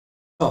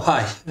Oh,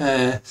 hi.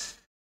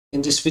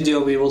 In this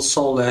video, we will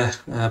solve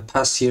a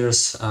past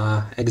year's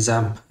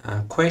exam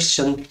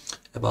question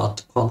about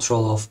the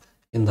control of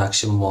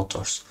induction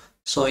motors.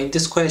 So in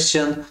this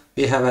question,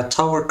 we have a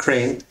tower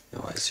crane,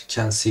 as you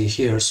can see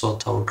here. So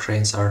tower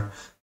cranes are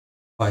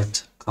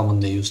quite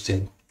commonly used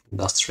in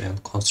industry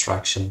and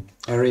construction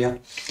area.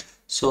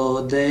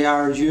 So they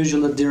are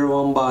usually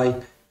driven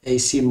by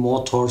AC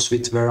motors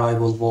with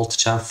variable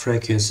voltage and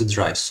frequency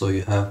drives. So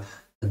you have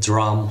a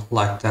drum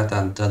like that,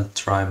 and then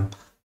drum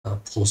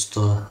pulls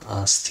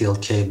the steel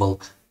cable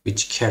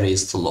which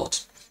carries the load.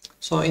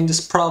 So in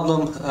this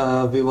problem,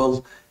 we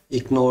will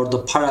ignore the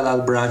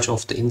parallel branch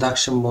of the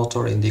induction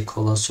motor in the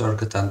equivalent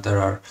circuit, and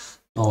there are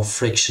no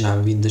friction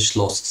and windage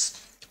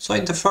losses. So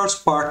in the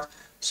first part,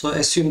 so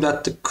assume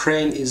that the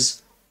crane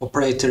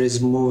operator is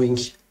moving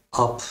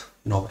up,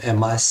 a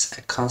mass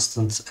at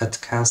constant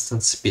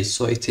speed.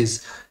 So it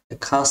is a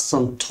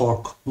constant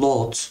torque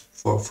load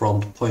from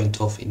the point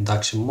of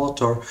induction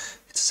motor.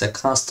 It is a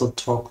constant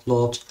torque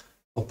load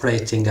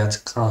operating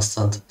at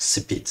constant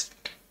speed.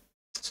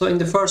 So in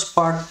the first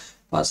part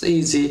was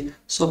easy.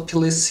 So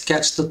please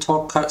sketch the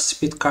torque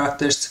speed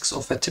characteristics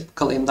of a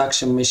typical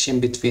induction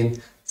machine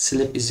between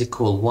slip is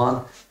equal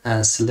 1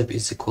 and slip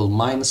is equal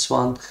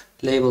 -1.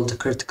 Label the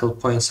critical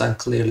points and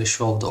clearly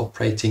show the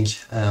operating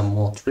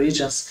mode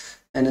regions.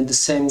 And in the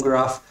same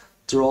graph,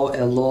 draw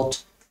a load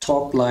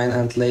torque line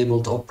and label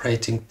the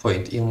operating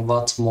point. In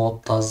what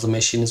mode does the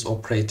machine is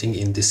operating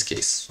in this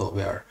case? So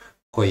we are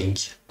going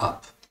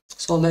up.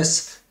 So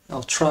let's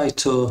now try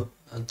to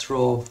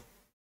draw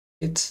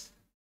it.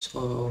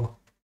 So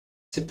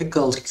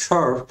typical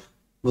curve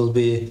will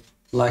be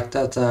like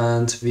that,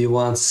 and we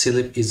want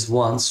slip is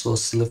 1. So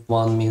slip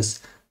 1 means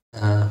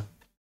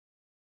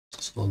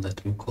so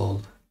let me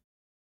call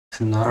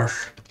NR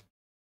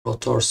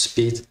rotor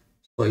speed.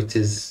 So it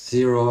is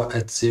 0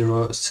 at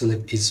 0,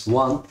 slip is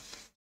 1.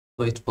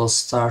 So it will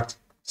start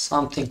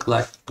something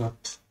like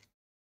that,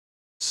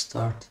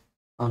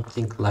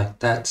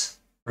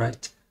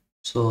 right?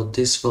 So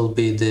this will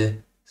be the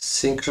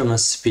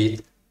synchronous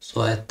speed.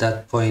 So at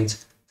that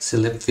point,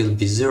 slip will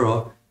be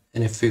 0.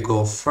 And if we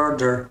go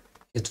further,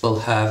 it will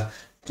have,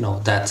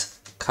 that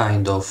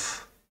kind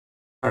of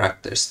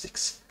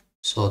characteristics.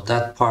 So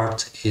that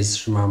part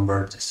is,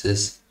 remember, this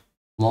is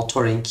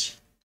motoring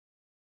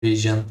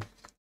region,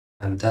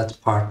 and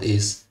that part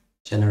is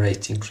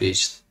generating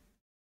region.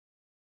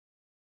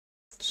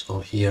 So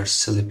here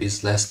slip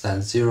is less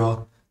than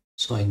 0.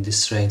 So in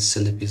this range,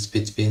 slip is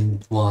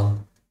between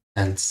 1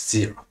 and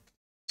 0.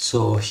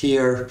 So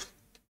here,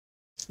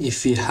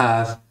 if we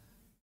have,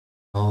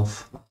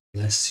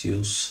 let's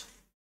use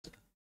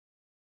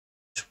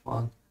which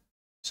one.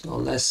 So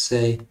let's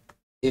say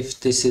if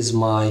this is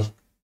my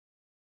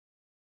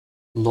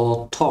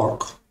load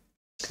torque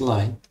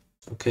line,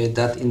 okay,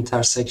 that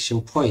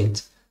intersection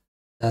point,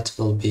 that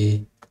will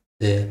be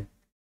the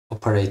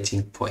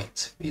operating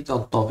point. We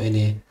don't know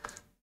any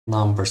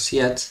numbers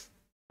yet,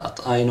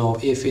 but I know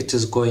if it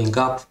is going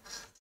up,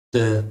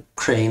 the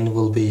crane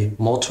will be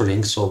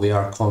motoring. So we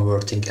are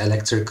converting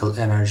electrical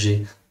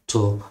energy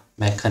to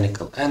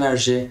mechanical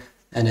energy,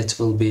 and it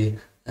will be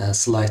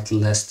slightly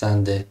less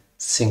than the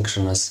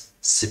synchronous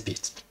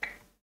speed.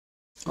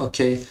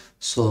 Okay,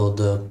 so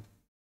the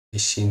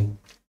machine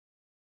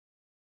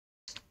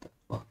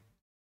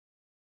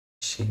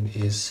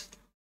is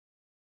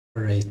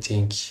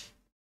operating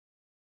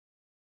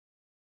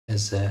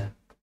as a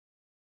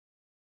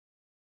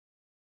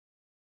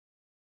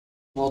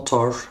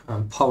motor,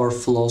 and power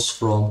flows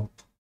from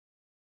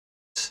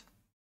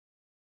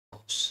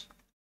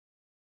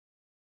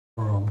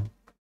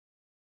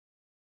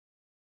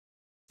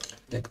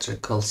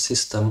electrical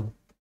system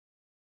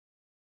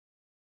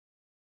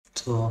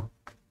to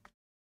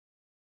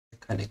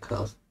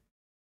mechanical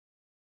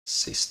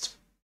system.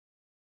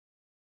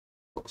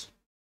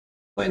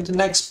 So in the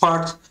next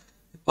part,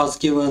 it was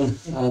given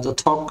the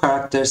torque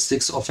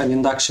characteristics of an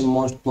induction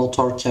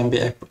motor can be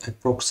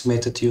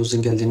approximated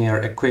using a linear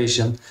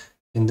equation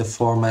in the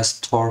form as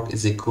torque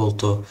is equal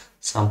to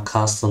some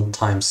constant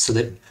times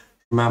slip.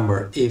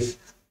 Remember, if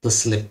the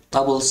slip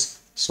doubles,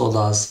 so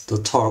does the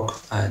torque,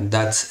 and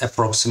that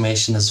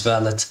approximation is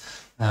valid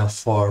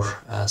for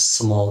a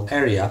small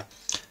area.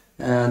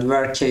 And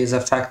where K is a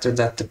factor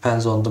that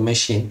depends on the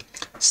machine.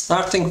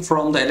 Starting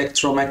from the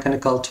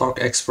electromechanical torque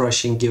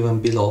expression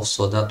given below,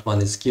 so that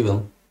one is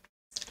given,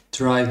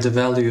 derive the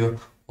value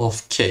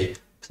of K.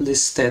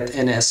 Please state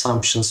any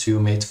assumptions you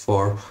made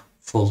for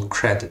full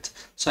credit.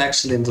 So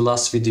actually in the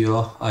last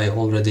video I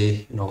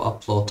already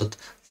uploaded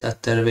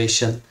that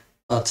derivation,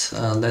 but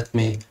let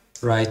me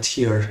write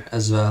here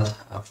as well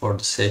for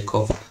the sake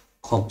of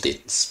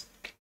completeness.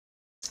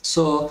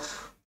 So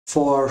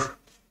for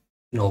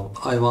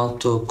I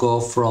want to go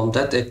from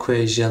that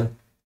equation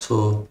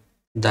to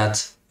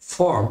that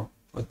form,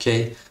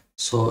 okay?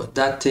 So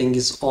that thing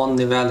is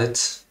only valid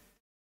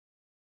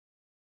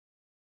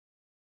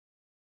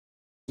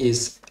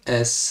is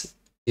S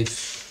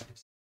if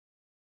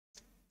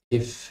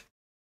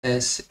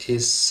S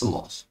is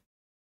small.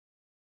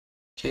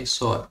 Okay,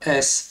 so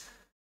S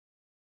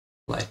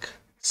like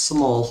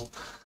small,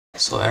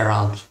 so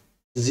around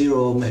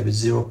 0, maybe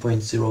 0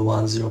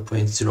 0.01, 0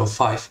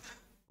 0.05,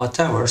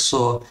 whatever.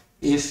 So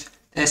if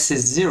s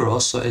is 0,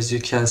 so as you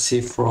can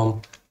see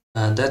from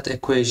that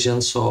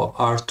equation, so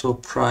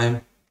r2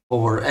 prime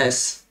over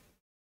s,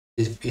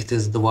 if it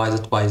is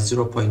divided by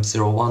 0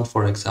 0.01,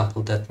 for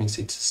example, that means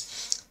it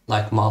is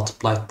like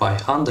multiplied by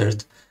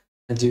 100,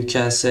 and you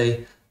can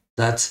say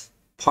that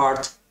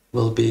part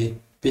will be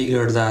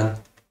bigger than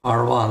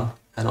r1,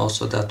 and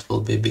also that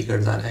will be bigger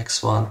than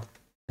x1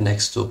 and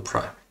x2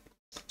 prime.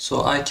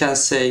 So I can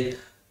say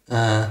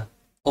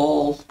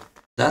all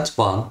that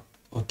one,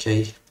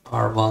 okay,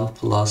 r1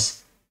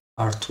 plus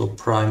r2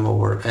 prime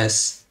over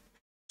s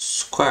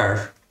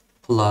square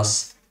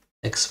plus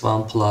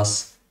x1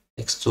 plus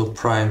x2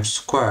 prime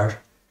square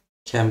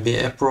can be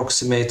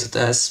approximated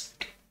as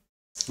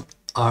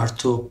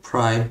r2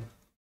 prime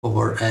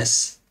over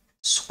s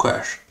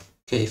square.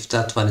 Okay, if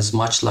that one is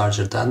much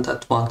larger than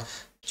that one,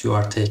 you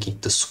are taking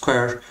the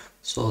square.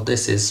 So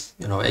this is,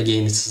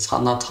 again, it's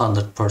not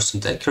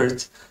 100%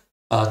 accurate,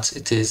 but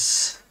it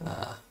is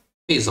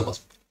feasible.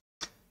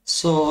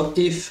 So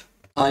if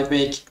I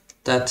make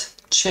that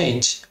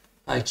change,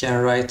 I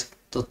can write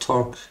the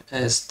torque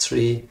as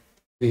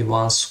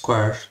 3v1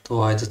 square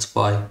divided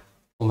by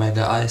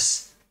omega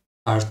s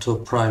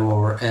r2 prime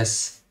over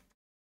s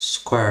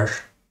square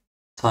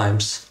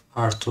times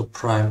r2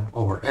 prime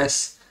over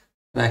s.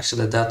 And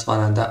actually that one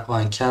and that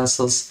one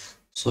cancels,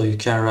 so you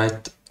can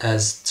write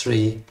as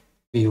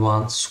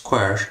 3v1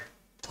 square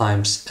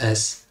times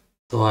s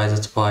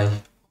divided by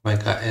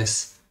omega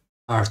s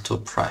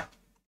r2 prime.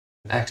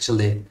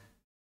 Actually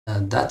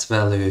that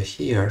value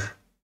here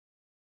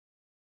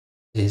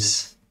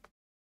is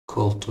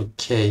equal to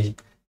k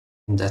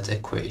in that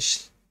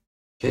equation.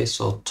 Okay,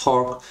 so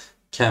torque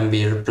can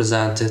be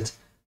represented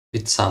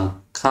with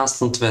some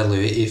constant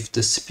value if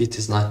the speed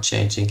is not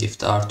changing. If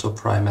the r2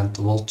 prime and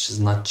the voltage is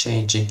not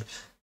changing,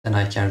 then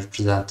I can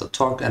represent the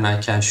torque, and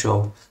I can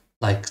show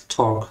like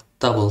torque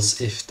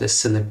doubles if the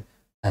slip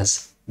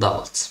has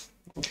doubled.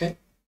 Okay,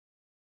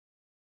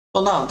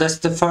 so now that's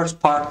the first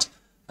part.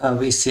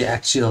 We see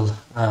actual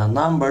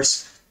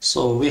numbers.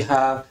 So we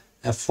have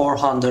a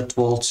 400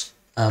 volts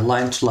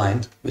line to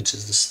line, which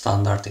is the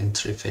standard in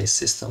three-phase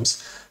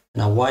systems,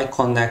 and a Y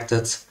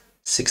connected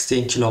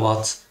 16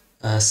 kilowatt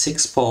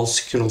 6-pole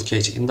squirrel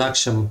cage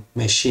induction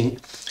machine,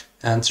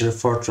 and the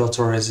referred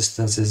rotor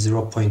resistance is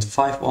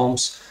 0.5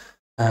 ohms.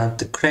 And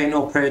the crane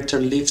operator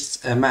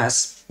lifts a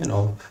mass,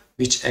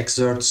 which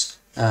exerts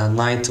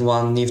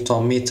 91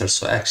 Newton meters.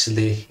 So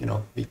actually,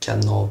 we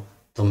can know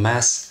the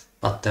mass,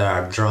 but there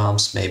are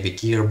drums, maybe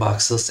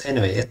gearboxes.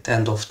 Anyway, at the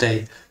end of the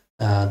day,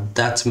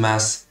 that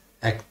mass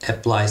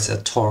applies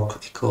a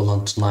torque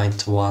equivalent to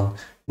 91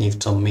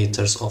 Newton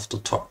meters of the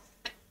torque.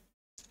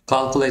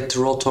 Calculate the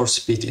rotor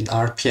speed in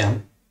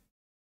RPM,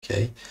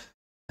 okay,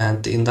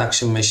 and the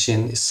induction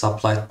machine is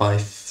supplied by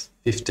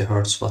 50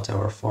 Hertz,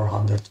 whatever,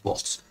 400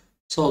 volts.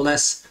 So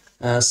let's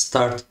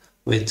start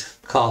with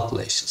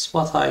calculations.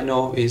 What I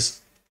know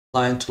is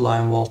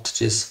line-to-line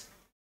voltage is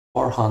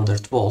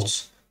 400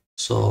 volts,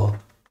 so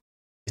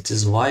it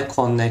is Y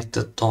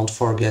connected. Don't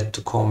forget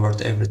to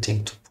convert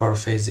everything to per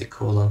phase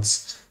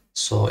equivalents.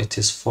 So it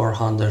is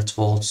 400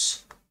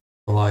 volts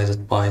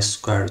divided by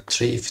square root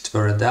 3. If it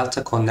were a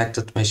delta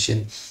connected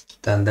machine,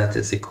 then that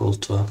is equal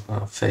to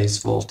phase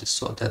voltage,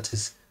 so that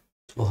is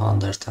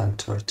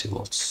 230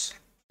 volts.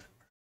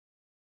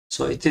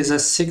 So it is a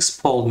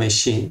 6-pole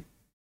machine.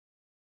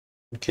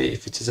 Okay,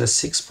 if it is a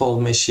 6-pole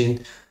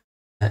machine,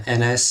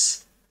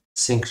 NS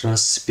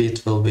synchronous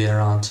speed will be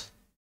around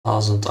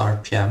 1000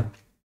 RPM.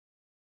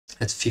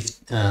 At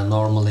 50,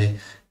 normally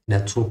in a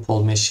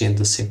 2-pole machine,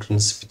 the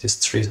synchronous speed is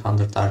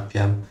 300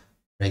 RPM.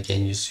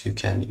 Again, you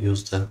can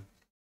use the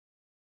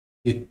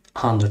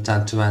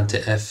 120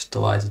 F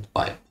divided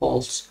by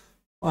poles,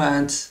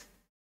 and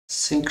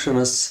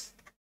synchronous,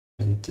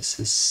 and this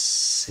is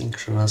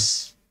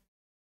synchronous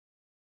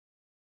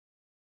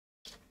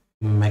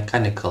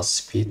mechanical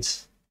speed.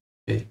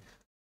 Okay,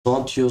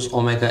 don't use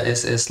omega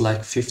SS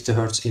like 50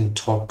 Hertz in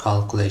torque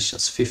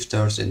calculations. 50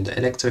 Hertz in the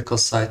electrical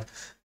side.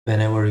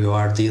 Whenever you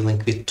are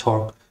dealing with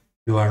torque,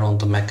 you are on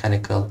the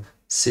mechanical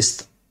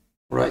system,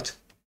 right?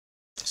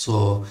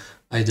 So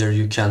either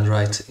you can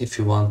write, if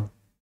you want,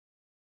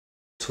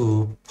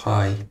 2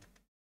 pi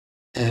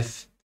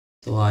F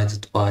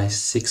divided by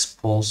 6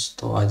 poles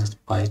divided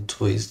by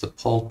 2 is the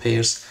pole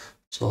pairs.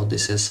 So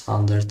this is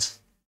 100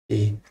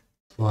 P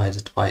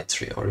divided by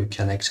 3, or you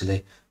can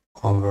actually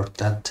convert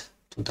that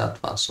to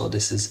that one. So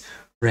this is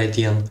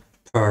radian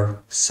per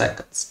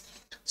seconds.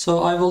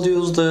 So I will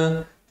use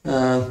the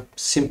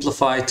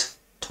simplified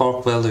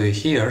torque value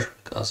here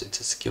because it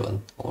is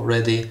given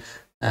already,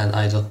 and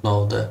I don't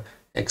know the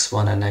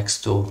x1 and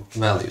x2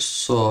 values.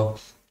 So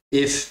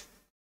if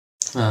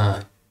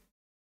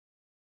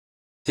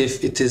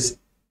it is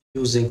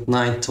using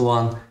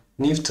 91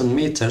 Newton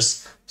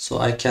meters, so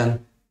I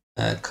can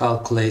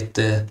calculate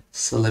the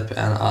slip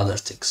and other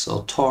things.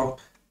 So torque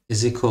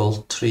is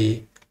equal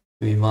to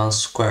 3v1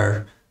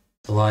 square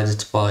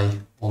divided by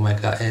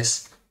omega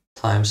s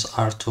times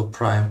r2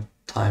 prime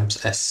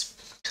times s.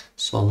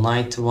 So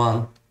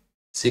 91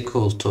 is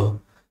equal to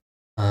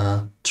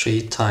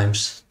 3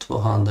 times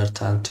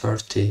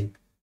 230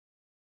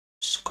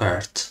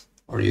 squared,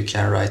 or you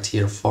can write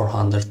here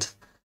 400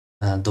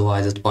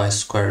 divided by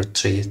square root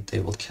 3. They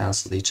will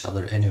cancel each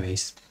other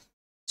anyways.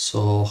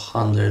 So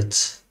 100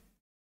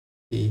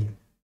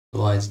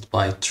 divided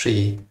by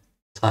 3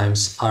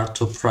 times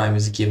R2 prime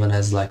is given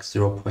as like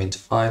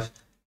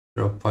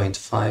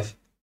 0.5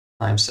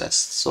 times s.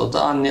 So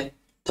the only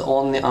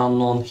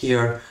unknown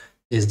here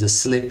is the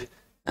slip,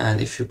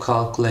 and if you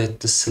calculate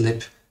the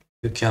slip,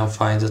 you can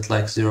find it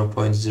like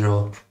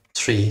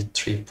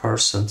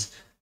 0.033%.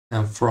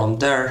 And from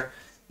there,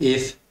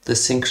 if the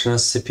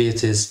synchronous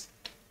speed is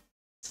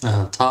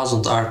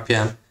 1000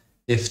 rpm,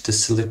 if the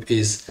slip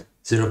is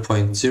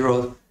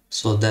 0.0,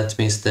 so that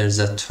means there's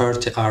a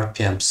 30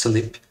 rpm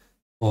slip,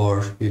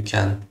 or you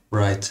can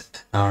write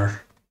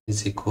R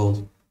is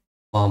equal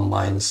 1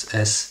 minus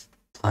s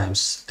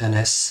times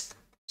ns.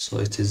 So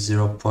it is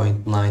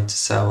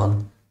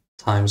 0.97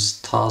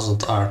 times 1000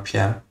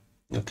 rpm.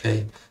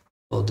 Okay,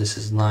 so this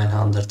is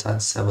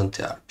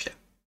 970 rpm.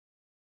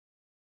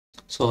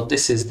 So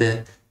this is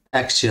the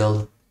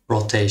actual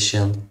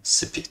rotation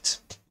speed.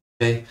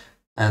 Okay,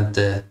 and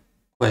the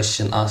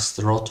question asks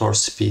the rotor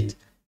speed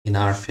in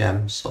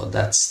rpm, so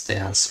that's the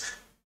answer.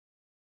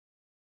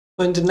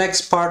 So in the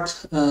next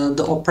part,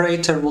 the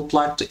operator would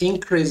like to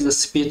increase the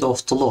speed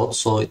of the load.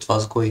 So it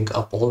was going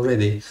up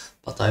already,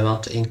 but I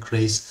want to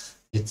increase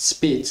its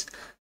speed.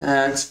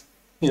 And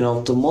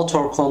the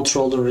motor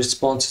controller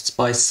responds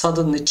by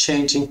suddenly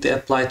changing the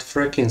applied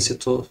frequency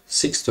to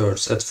 60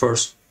 Hz. At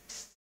first,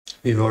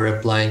 we were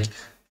applying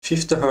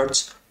 50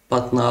 Hz,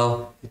 but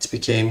now it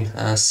became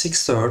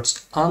 60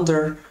 Hz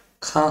under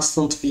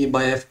constant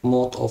V/F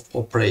mode of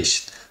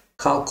operation.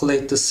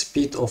 Calculate the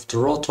speed of the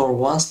rotor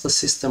once the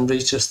system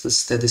reaches the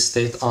steady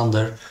state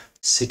under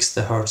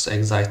 60 Hz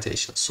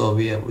excitation. So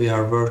we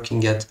are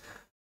working at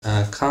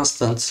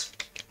constant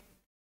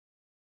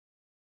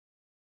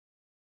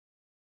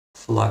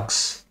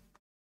flux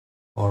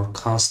or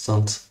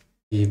constant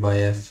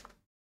V/F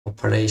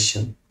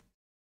operation.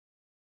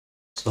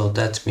 So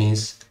that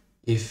means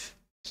if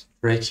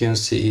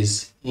frequency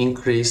is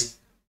increased,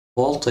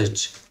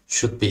 voltage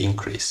should be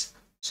increased.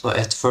 So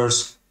at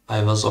first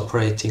I was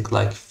operating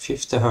like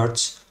 50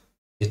 Hz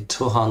with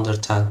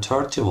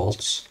 230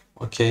 volts.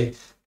 Okay,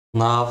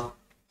 now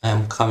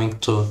I'm coming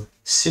to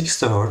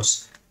 60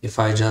 Hz. If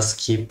I just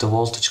keep the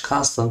voltage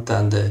constant,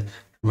 then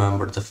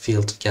remember the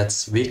field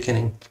gets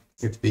weakening.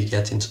 If we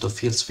get into the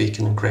field's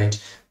weakening range,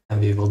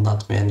 and we will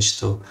not manage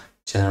to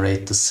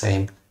generate the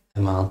same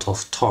amount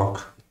of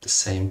torque with the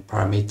same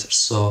parameters.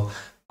 So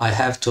I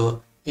have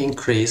to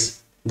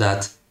increase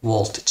that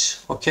voltage.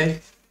 Okay,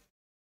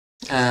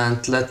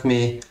 and let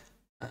me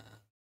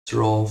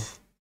draw.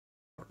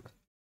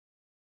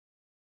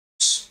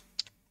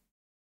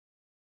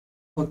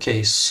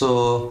 Okay,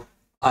 so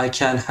I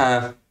can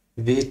have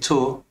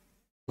V2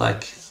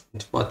 like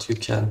what you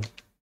can,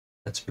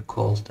 let me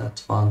call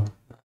that one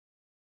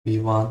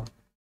V1.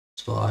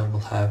 So I will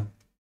have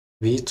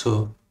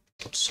V2,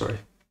 sorry,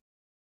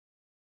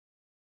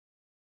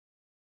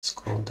 let's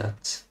call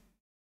that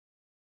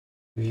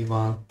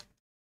V1.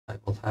 I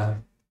will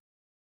have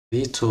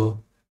V2,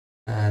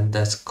 and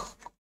that's,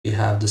 we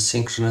have the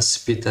synchronous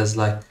speed as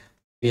like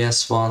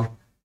Vs1.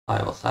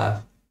 I will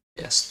have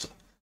Vs2.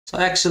 So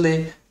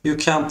actually you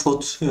can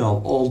put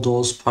all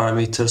those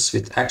parameters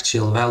with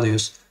actual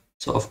values.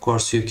 So of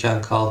course you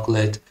can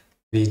calculate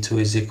V2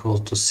 is equal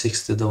to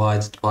 60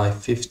 divided by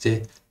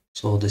 50.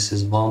 So this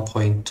is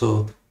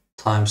 1.2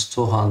 times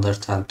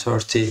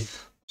 230.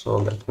 So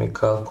let me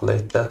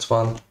calculate that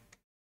one.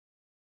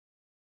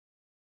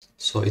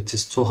 So it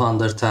is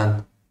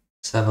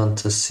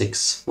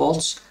 276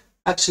 volts.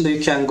 Actually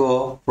you can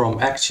go from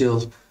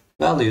actual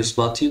values,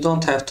 but you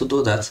don't have to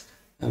do that.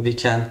 And we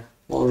can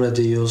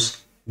already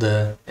use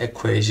the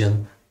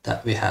equation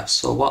that we have.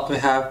 So what we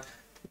have,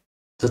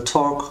 the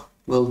torque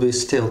will be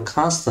still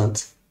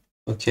constant.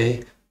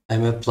 Okay,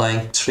 I'm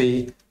applying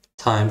 3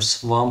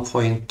 times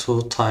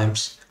 1.2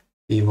 times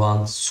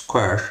V1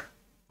 square,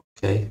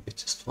 okay,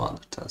 which is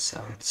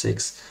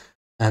 276,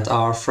 and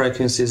our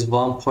frequency is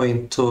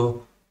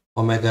 1.2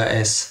 omega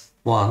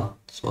s1.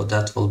 So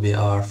that will be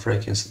our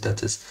frequency.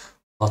 That is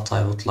what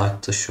I would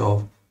like to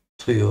show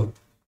to you.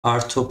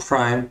 R2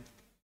 prime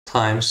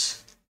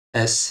times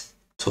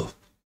S2.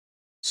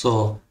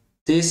 So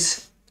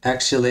this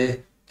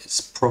actually is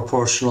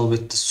proportional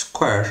with the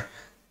square.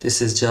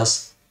 This is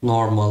just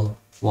normal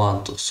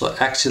 1, 2. So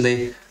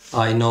actually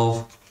I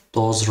know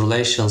those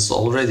relations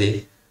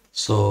already.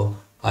 So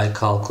I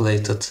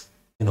calculated,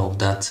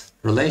 that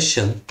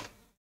relation.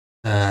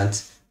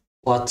 And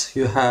what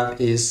you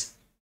have is,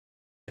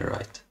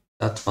 right,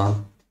 that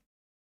one.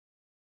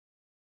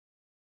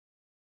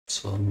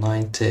 So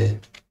 90.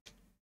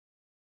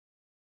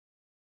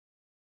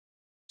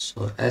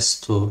 So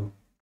S2,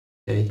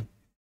 okay,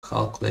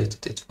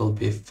 calculated, it will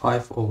be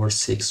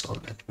 5/6, or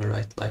let me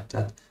write like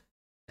that,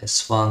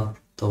 S1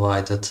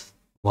 divided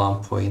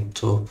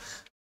 1.2,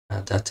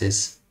 that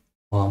is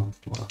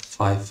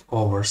 5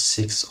 over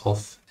 6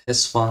 of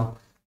S1.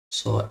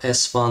 So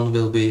S1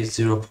 will be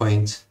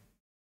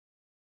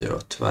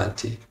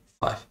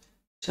 0.025.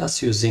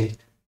 Just using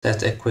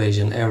that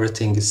equation,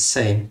 everything is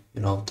same,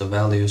 you know, the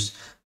values.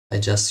 I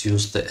just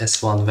use the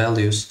S1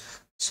 values,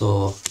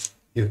 so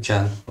you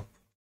can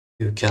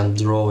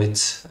draw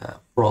it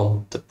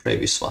from the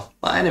previous one.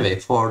 But anyway,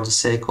 for the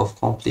sake of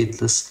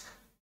completeness,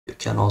 you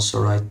can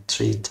also write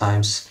 3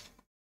 times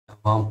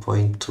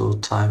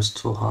 1.2 times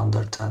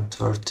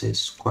 230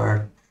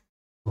 squared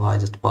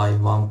divided by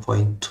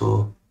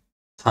 1.2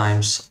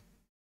 times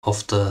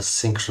of the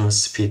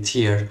synchronous speed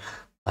here,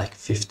 like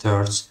 50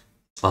 Hertz,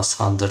 it was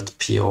 100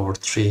 p over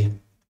 3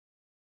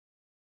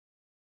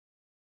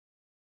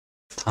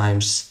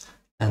 times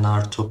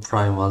nr2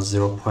 prime was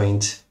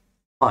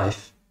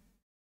 0.5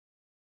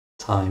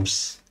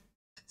 times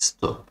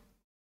s2.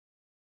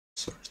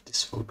 Sorry,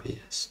 this will be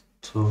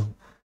s2.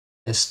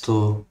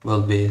 S2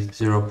 will be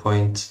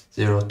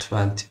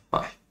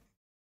 0.025.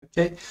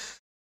 Okay,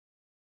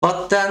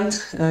 but then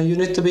you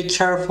need to be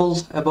careful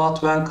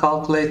about when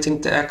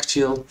calculating the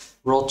actual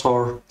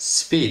rotor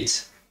speed.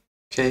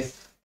 Okay,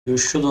 you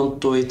shouldn't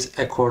do it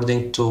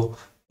according to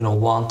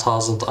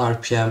 1000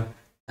 rpm,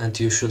 and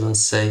you shouldn't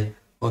say,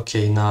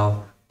 okay,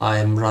 now I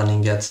am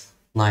running at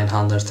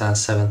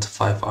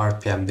 975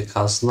 rpm,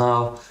 because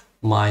now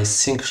my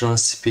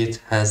synchronous speed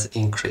has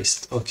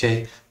increased.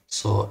 Okay,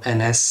 so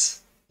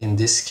ns in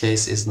this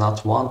case is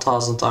not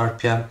 1000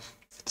 rpm,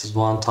 it is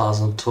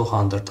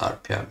 1200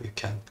 rpm. You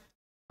can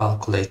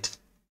calculate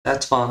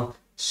that one.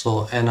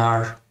 So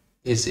nr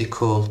is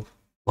equal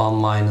 1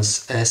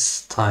 minus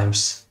s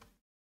times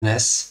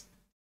ns.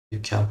 You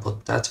can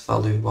put that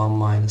value 1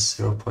 minus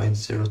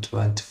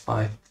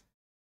 0.025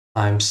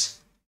 times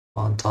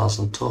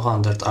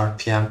 1200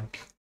 rpm.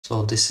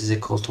 So this is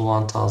equal to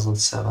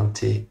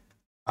 1070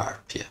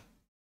 rpm.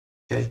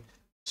 Okay,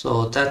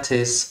 so that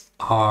is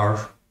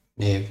our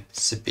new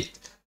speed.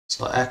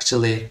 So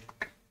actually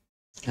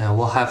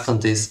what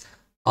happened is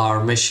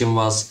our machine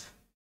was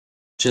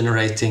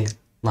generating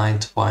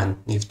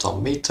 91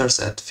 Newton meters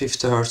at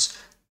 50 Hertz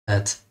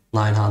at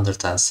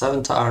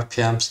 970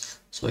 RPMs.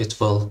 So it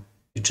will,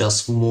 you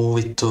just move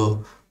it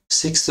to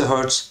 60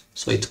 Hertz,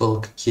 so it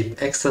will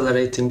keep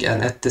accelerating,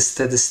 and at the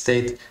steady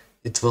state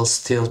it will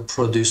still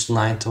produce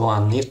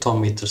 91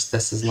 Newton meters.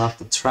 This is not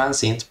the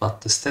transient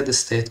but the steady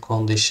state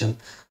condition.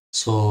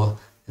 So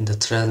in the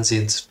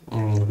transient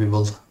we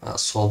will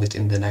solve it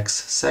in the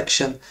next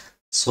section.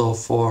 So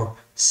for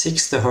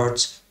 60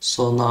 Hertz,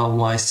 so now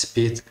my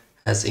speed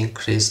has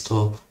increased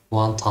to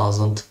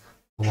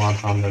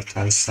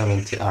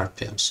 1170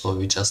 rpm. So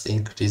we just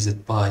increase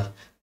it by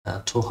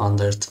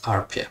 200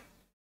 rpm.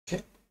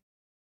 Okay.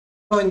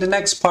 So in the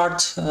next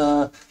part,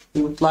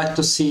 we would like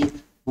to see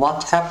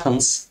what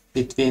happens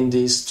between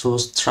these two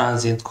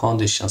transient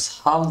conditions,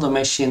 how the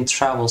machine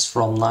travels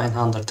from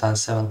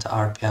 970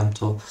 rpm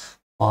to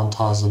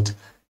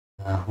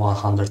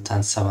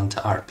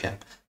 1170 rpm.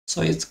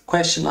 So it's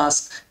question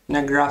asks, in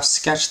a graph,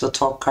 sketch the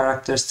torque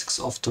characteristics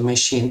of the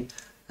machine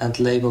and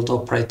label the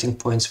operating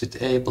points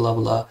with A, blah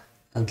blah,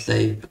 and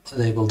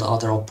label the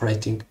other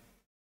operating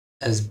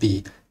as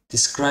B.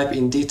 Describe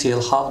in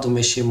detail how the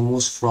machine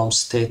moves from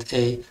state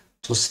A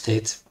to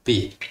state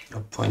B,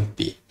 or point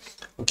B.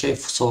 Okay,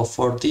 so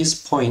for these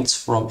points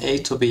from A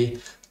to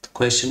B, the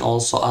question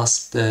also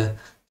asks the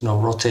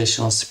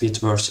rotational speed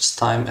versus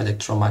time,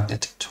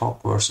 electromagnetic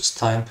torque versus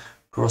time,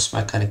 gross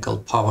mechanical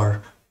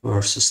power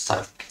versus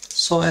time.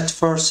 So at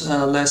first,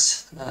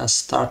 let's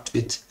start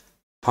with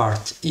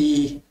part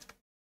E.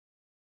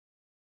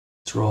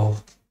 Draw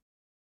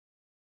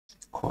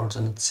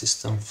coordinate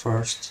system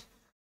first.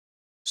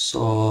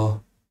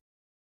 So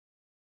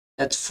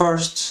at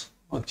first,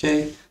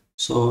 okay,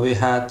 so we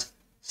had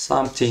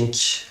something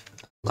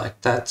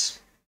like that,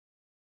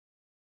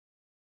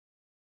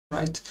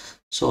 right?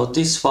 So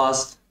this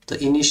was the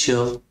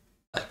initial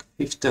like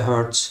 50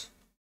 Hertz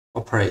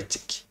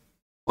operating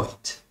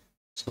point.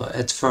 So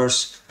at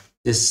first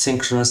this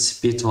synchronous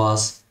speed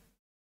was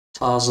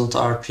 1000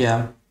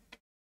 rpm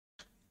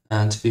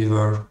and we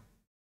were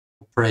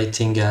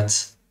operating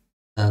at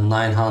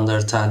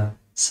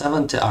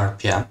 970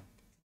 rpm.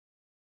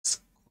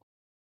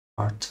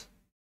 Part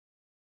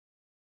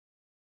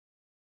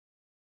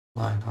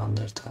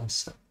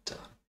 970,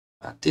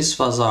 and this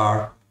was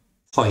our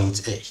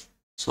point A.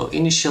 So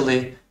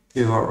initially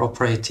we were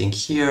operating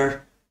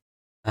here,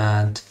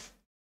 and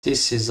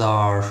this is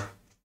our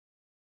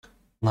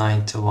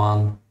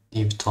 91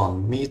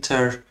 Newton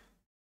meter.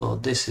 So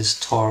this is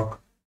torque,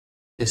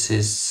 this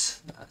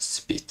is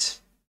speed.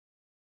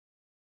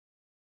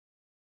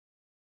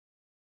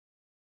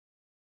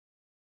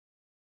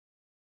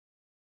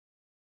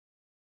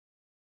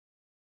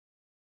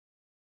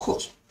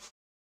 Cool.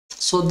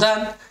 So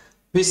then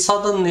we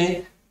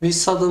suddenly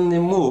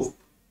move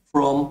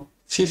from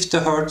 50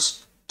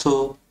 Hertz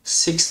to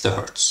 60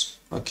 Hertz.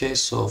 Okay,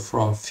 so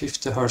from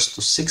 50 Hertz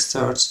to 60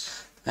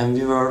 Hertz, and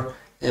we were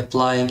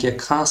applying a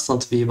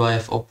constant V by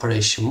F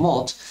operation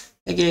mode.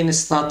 Again,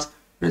 it's not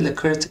really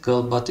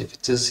critical, but if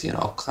it is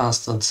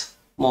constant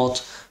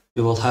mode,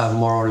 you will have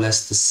more or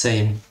less the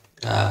same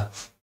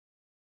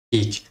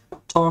peak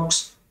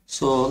torques.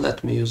 So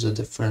let me use a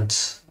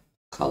different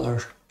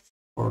color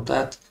for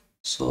that.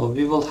 So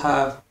we will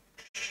have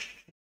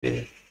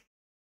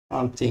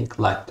something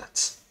like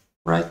that,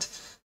 right?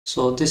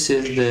 So this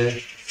is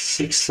the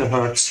 60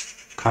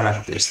 Hertz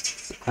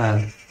characteristics,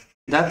 and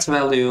that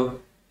value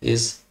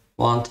is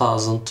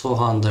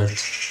 1200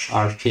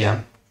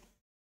 RPM.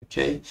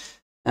 Okay,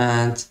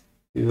 and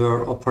we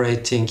were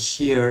operating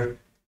here,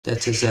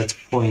 that is at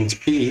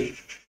point B,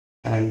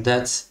 and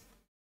that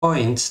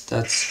point,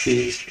 that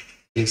speed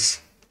is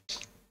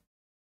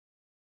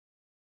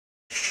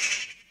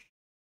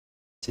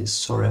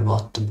sorry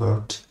about the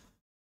bird,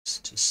 it's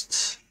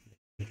just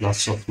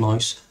lots of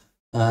noise.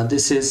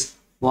 This is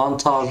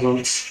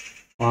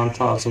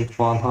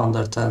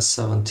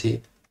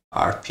 1170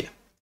 RPM.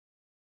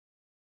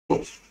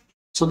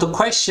 So the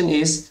question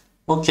is,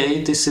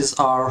 okay, this is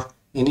our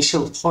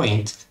initial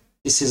point,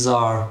 this is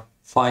our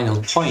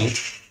final point.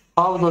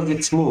 How does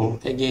it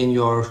move? Again,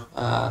 your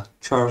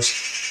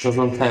curves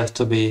doesn't have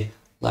to be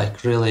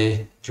like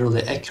really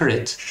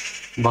accurate,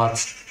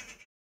 but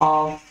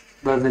how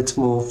does it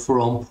move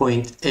from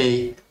point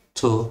A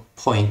to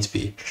point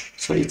B?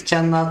 So it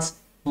cannot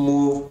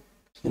move,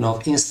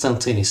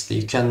 instantaneously.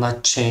 You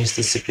cannot change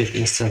the speed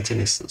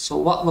instantaneously. So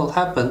what will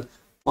happen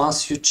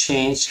once you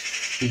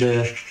change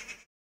the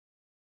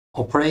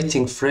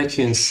operating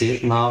frequency?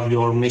 Now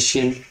your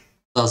machine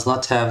does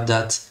not have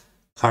that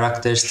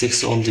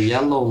characteristics on the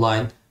yellow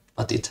line,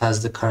 but it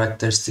has the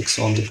characteristics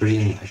on the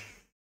green line.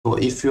 So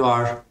if you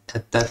are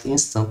at that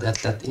instant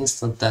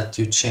that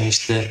you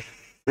change the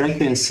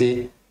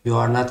frequency, you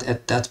are not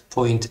at that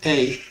point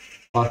A,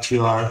 but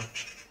you are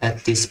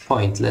at this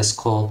point. Let's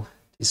call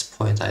this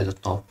point, I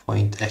don't know,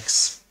 point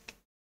X.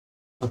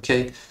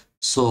 Okay,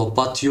 so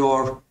but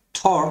your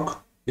torque,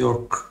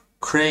 your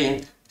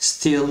crane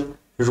still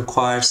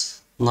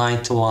requires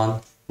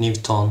 91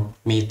 Newton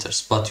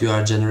meters, but you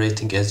are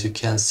generating, as you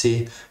can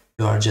see,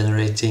 you are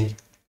generating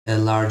a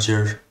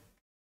larger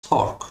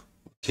torque.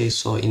 Okay,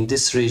 so in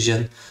this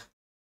region,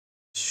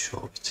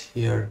 show it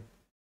here,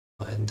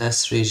 in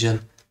this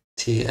region,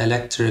 T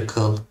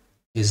electrical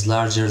is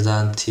larger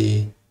than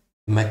T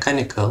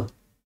mechanical,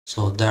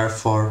 so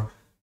therefore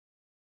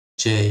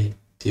J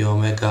d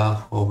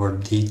omega over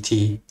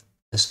dt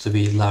has to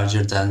be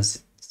larger than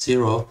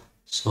 0,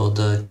 so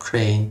the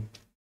crane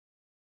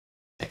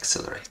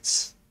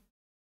accelerates.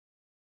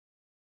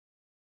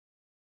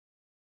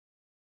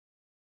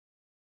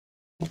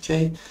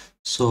 Okay,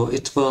 so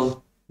it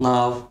will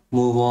now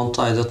move on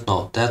to, I don't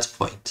know, that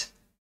point,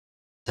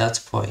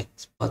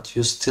 but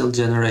you still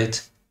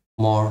generate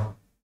more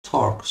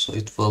torque, so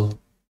it will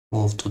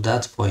move to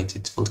that point.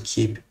 It will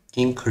keep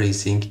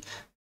increasing,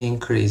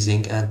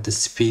 and the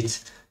speed,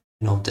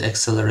 the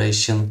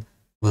acceleration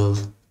will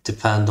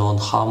depend on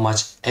how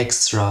much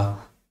extra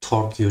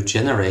torque you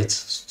generate.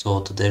 So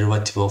the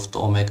derivative of the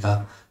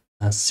omega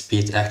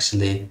speed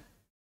actually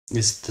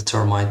is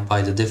determined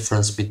by the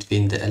difference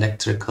between the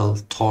electrical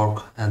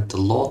torque and the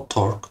load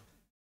torque.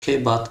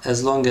 Okay, but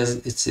as long as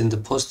it's in the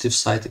positive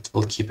side, it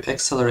will keep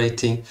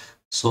accelerating,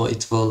 so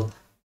it will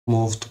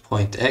move to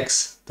point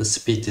X. The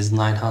speed is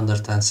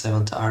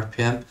 970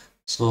 RPM,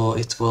 so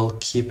it will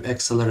keep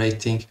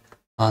accelerating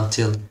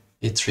until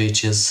it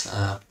reaches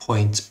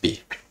point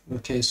B.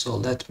 Okay, so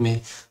let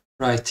me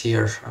write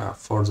here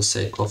for the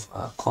sake of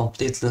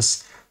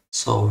completeness.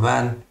 So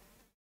when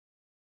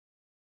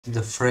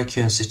the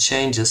frequency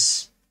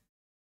changes,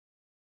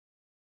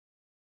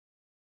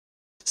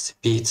 the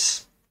speed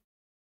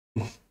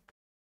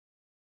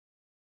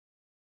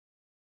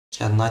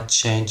cannot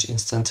change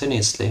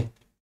instantaneously,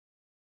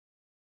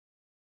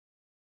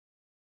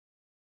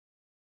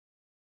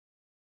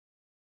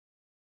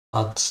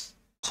 but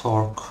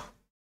torque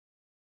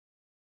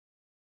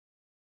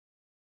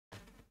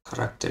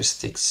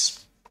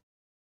characteristics.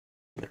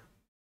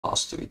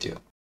 Pause the video.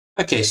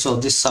 Okay, so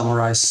this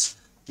summarizes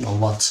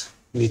what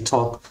we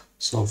talk.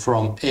 So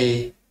from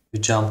A you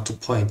jump to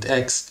point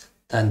X,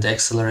 then the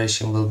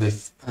acceleration will be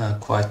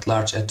quite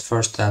large at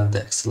first, and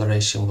the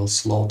acceleration will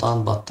slow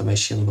down, but the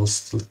machine will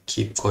still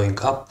keep going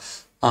up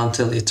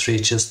until it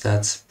reaches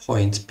that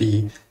point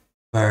B,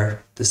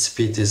 where the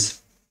speed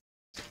is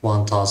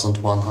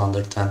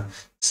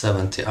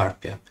 1170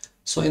 RPM.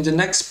 So in the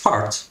next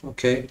part,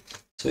 okay,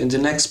 so in the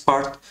next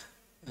part,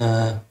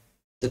 the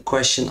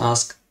question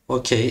asks,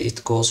 okay,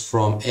 it goes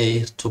from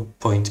A to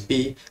point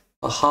B,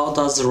 but how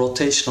does the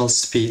rotational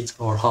speed,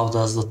 or how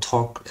does the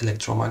torque,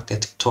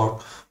 electromagnetic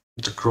torque,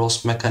 the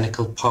gross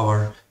mechanical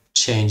power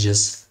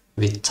changes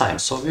with time?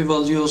 So we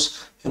will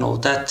use,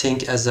 that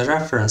thing as a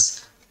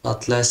reference,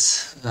 but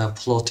let's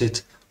plot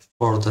it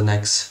for the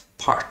next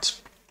part.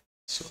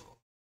 So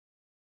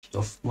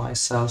of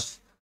myself,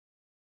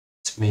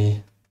 let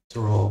me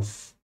draw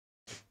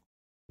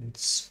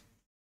it's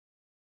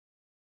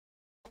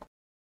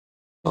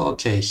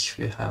okay.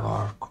 We have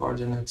our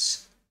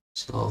coordinates,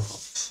 so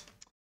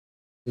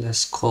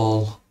let's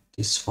call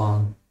this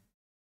one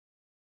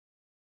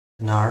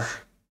an R.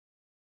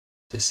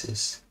 This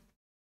is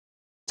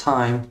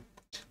time,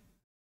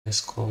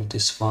 let's call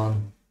this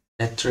one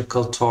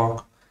electrical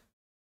torque.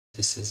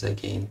 This is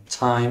again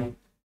time,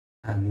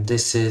 and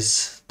this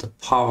is the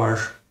power,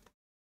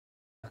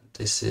 and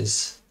this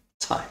is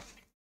time.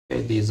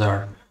 Okay, these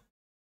are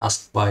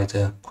asked by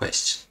the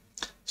question.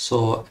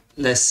 So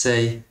let's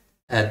say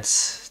at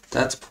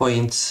that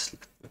point,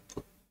 let me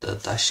put the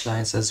dash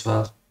lines as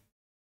well.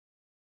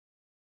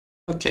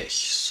 Okay,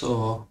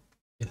 so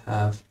you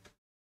have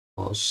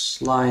those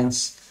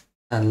lines,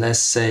 and let's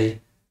say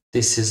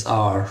this is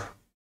our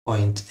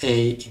point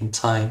A in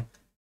time,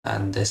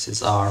 and this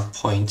is our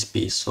point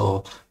B.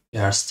 So we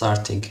are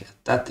starting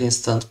at that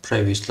instant.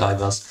 Previously I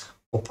was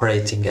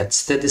operating at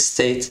steady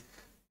state,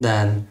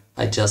 then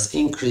I just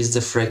increase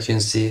the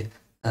frequency,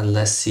 and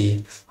let's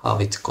see how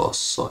it goes.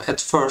 So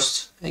at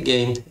first,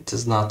 again, it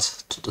is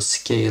not to the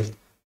scale,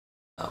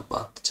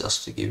 but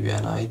just to give you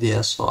an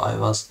idea. So I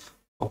was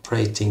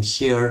operating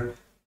here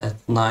at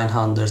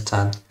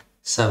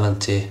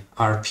 970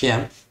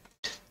 RPM.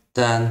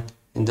 Then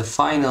in the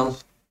final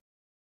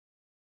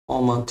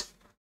moment,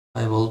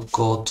 I will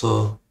go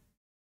to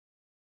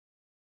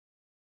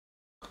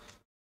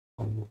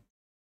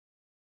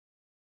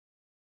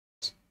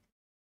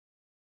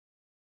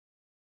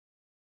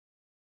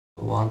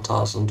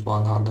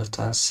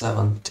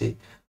 1170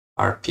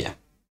 RPM.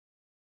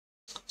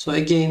 So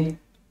again,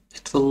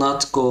 it will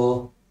not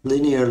go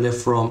linearly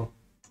from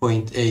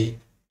point A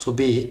to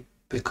B,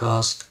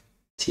 because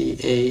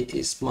TA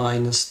is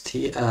minus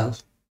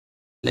TL.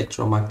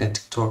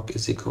 Electromagnetic torque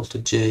is equal to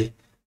J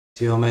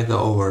d omega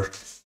over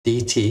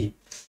dt,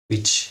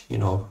 which, you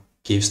know,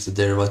 gives the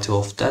derivative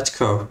of that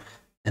curve.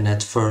 And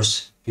at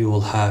first you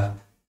will have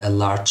a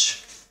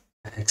large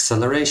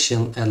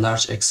acceleration. A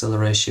large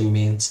acceleration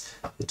means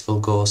it will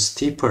go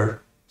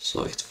steeper,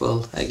 so it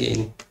will,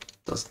 again,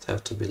 doesn't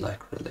have to be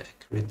like really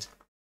accurate,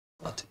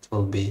 but it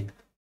will be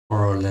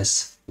more or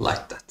less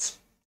like that.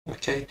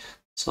 Okay,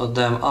 so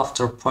then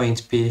after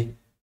point B,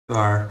 you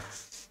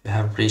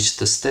have reached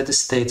the steady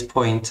state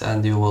point,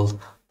 and you will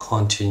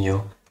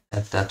continue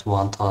at that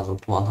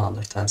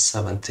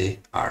 1170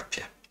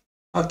 RPM.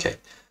 Okay,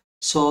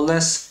 so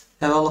let's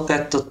have a look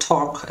at the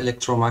torque,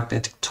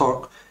 electromagnetic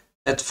torque.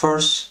 At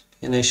first,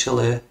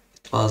 initially,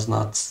 it was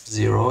not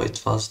 0,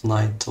 it was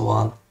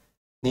 91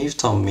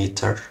 Newton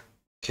meter.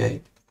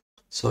 Okay,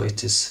 so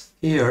it is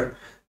here,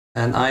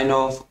 and I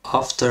know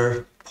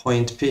after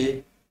point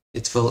P,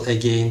 it will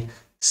again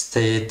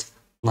stay at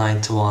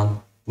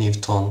 91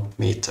 Newton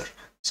meter.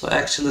 So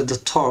actually the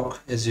torque,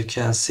 as you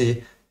can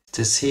see, it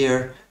is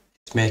here.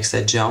 It makes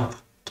a jump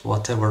to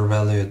whatever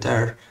value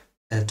there,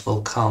 and it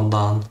will come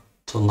down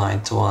to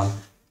 91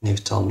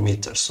 Newton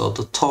meter. So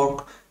the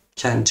torque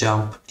can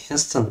jump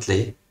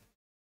instantly.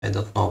 I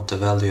don't know the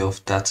value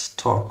of that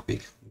torque, we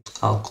can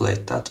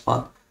calculate that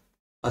one,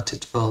 but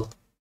it will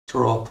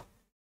drop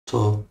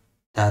to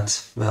that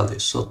value.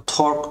 So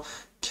torque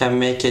can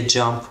make a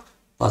jump,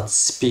 but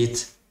speed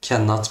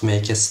cannot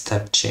make a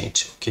step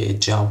change. Okay, a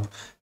jump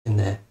in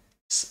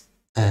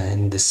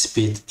the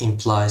speed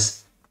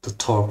implies the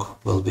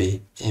torque will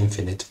be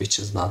infinite, which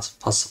is not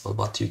possible,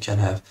 but you can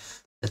have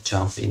a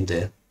jump in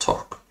the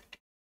torque.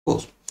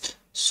 Cool.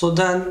 So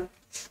then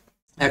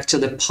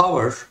actually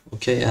power,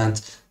 okay, and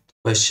the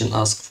question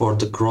asked for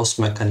the gross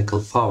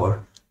mechanical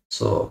power.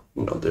 So,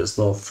 you know, there's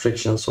no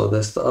friction, so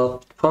that's the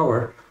output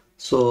power.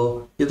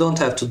 So you don't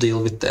have to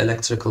deal with the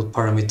electrical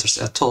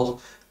parameters at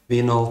all.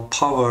 We know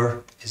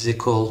power is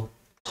equal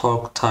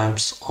torque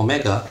times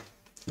omega.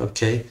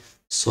 Okay,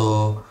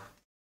 so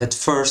at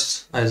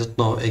first, I don't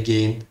know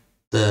again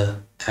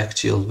the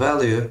actual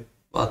value,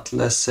 but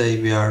let's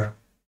say we are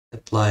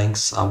applying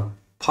some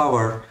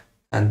power,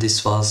 and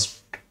this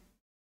was,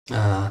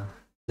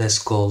 let's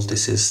call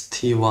this is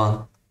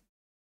T1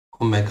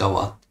 omega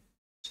 1.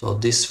 So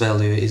this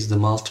value is the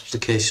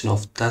multiplication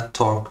of that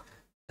torque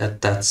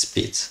at that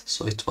speed.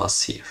 So it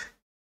was here.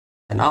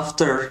 And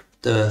after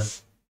the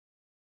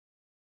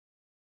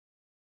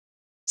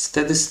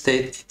steady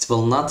state, it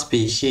will not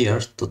be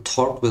here. The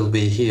torque will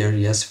be here.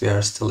 Yes, we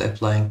are still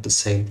applying the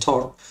same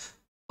torque,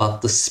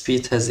 but the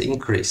speed has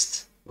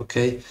increased.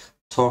 Okay,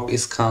 torque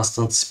is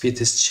constant,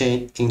 speed is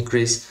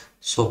increased.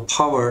 So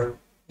power,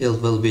 it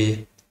will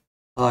be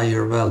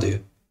higher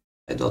value.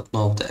 I don't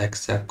know the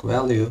exact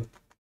value,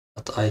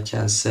 but I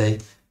can say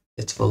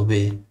it will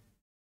be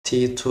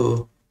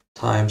T2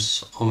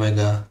 times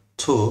omega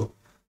 2.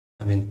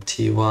 I mean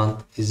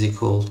T1 is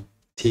equal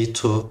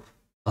T2,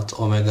 but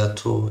omega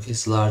 2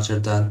 is larger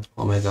than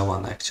omega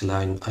 1.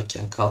 Actually, I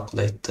can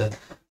calculate the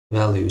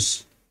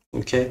values.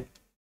 Okay,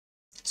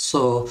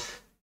 so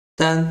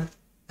then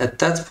at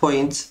that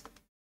point,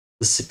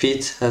 the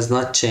speed has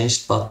not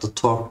changed, but the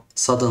torque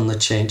suddenly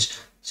changed.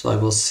 So I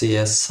will see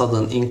a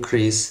sudden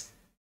increase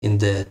in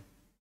the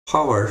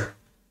power.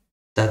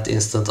 That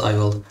instant I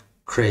will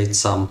create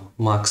some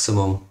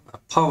maximum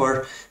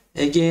power.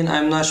 Again,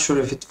 I'm not sure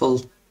if it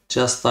will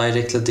just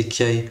directly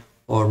decay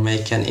or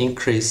make an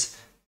increase,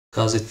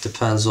 because it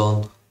depends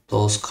on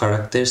those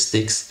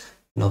characteristics.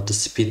 You know, the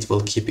speed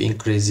will keep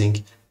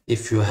increasing.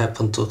 If you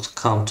happen to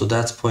come to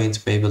that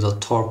point, maybe the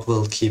torque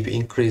will keep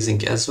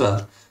increasing as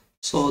well.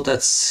 So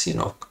that's,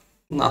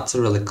 not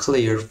really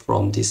clear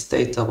from this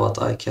data,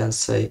 but I can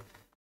say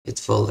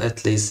it will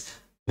at least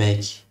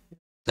make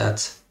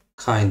that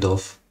kind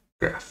of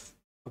graph.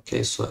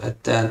 Okay, so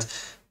at the end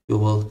you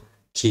will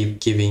keep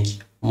giving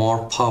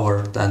more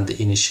power than the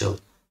initial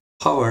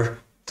power.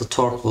 The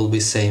torque will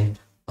be same,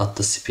 but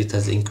the speed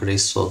has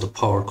increased, so the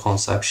power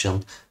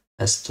consumption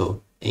has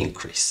to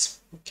increase.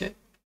 Okay,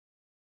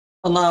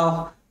 so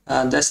now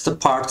that's the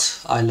part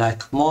I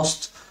like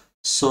most.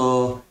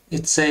 So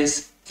it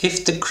says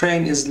if the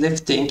crane is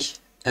lifting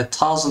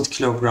 1,000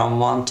 kg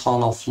 1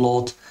 ton of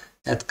load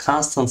at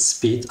constant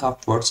speed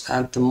upwards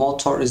and the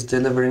motor is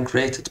delivering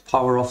rated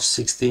power of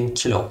 16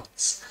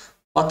 kilowatts,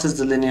 what is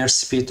the linear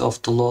speed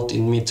of the load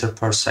in meter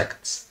per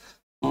second?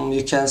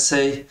 You can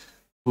say,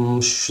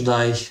 should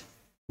I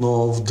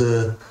know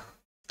the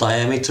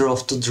diameter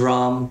of the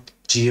drum,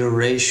 gear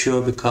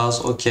ratio,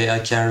 because okay, I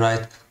can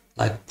write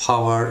like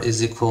power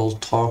is equal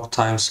torque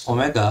times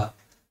omega,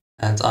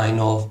 and I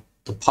know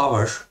the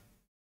power,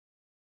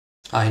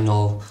 I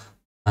know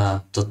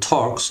the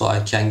torque, so I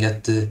can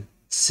get the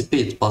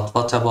speed. But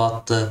what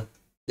about the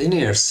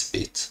linear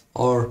speed?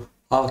 Or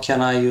how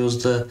can I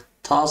use the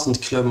 1,000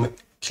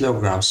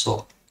 kilograms?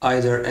 So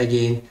either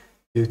again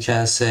you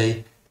can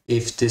say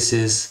if this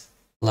is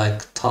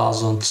like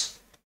 1,000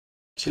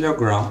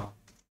 kilogram,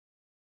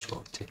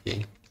 so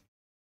again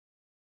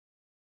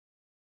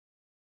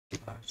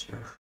larger.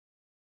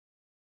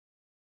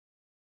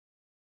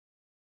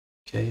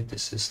 Okay,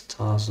 this is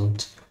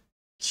 1,000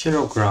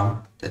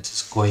 kilogram that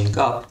is going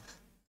up,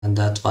 and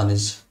that one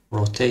is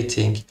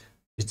rotating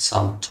with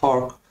some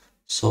torque.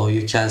 So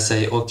you can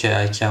say,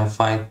 okay, I can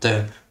find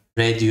the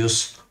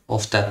radius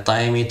of that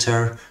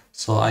diameter,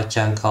 so I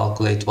can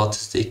calculate what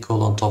is the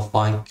equivalent of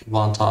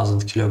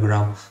 1,000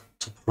 kilogram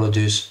to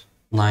produce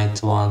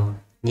 91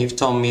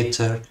 Newton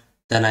meter.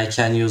 Then I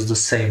can use the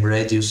same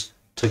radius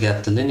to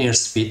get the linear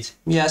speed.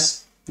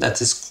 Yes,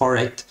 that is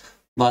correct,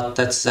 but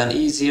that's an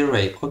easier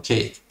way.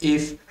 Okay,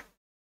 if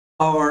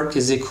power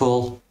is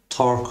equal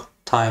torque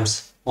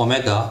times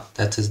omega,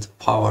 that is the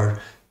power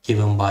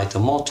given by the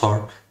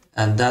motor,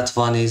 and that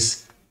one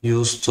is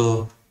used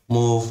to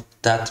move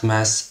that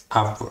mass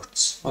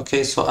upwards.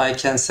 Okay, so I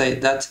can say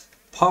that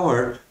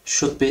power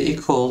should be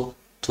equal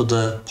to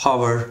the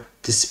power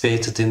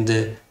dissipated in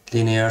the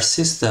linear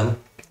system,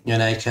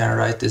 and I can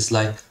write this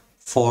like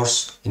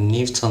force in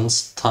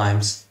newtons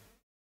times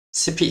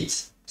speed.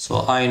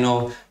 So I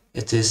know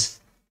it is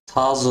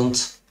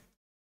 1,000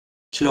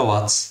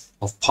 kilowatts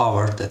of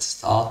power,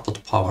 that's the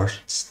output power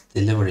it's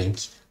delivering,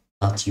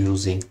 not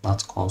using,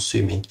 not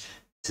consuming.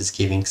 It is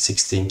giving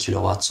 16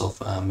 kilowatts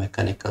of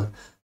mechanical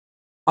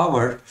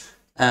power,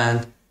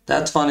 and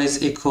that one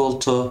is equal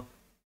to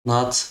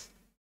not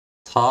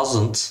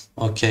 1,000,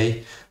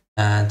 okay,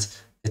 and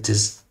it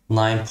is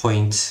 9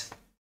 point,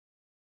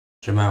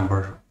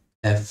 remember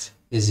F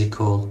is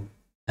equal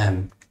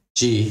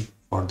mg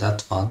for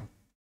that one.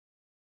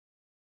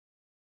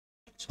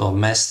 So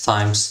mass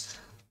times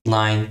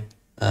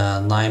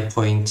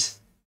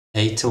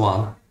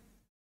 9.81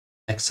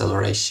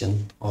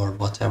 acceleration, or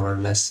whatever,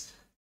 let's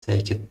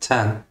take it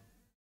 10,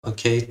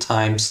 okay,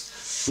 times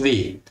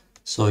v.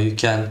 So you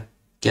can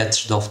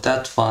get rid of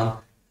that one,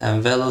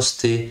 and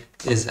velocity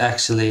is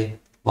actually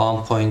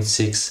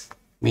 1.6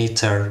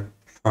 meter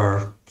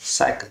per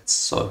second.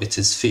 So it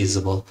is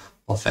feasible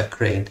of a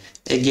crane.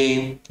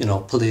 Again,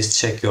 please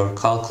check your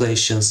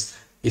calculations.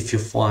 If you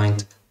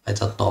find, I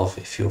don't know,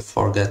 if you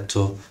forget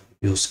to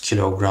use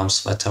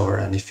kilograms, whatever,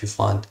 and if you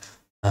find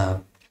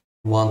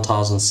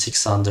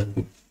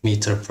 1,600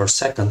 meter per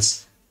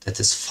second, that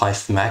is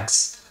 5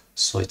 max,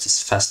 so it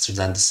is faster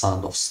than the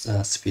sound of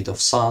speed of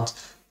sound.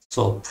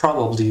 So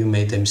probably you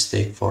made a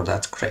mistake for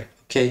that crane.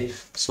 Okay,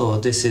 so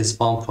this is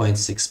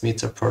 1.6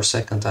 meter per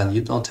second, and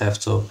you don't have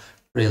to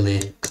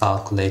really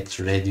calculate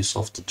the radius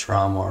of the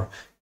drum or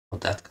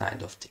that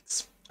kind of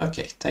things.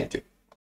 Okay, thank you.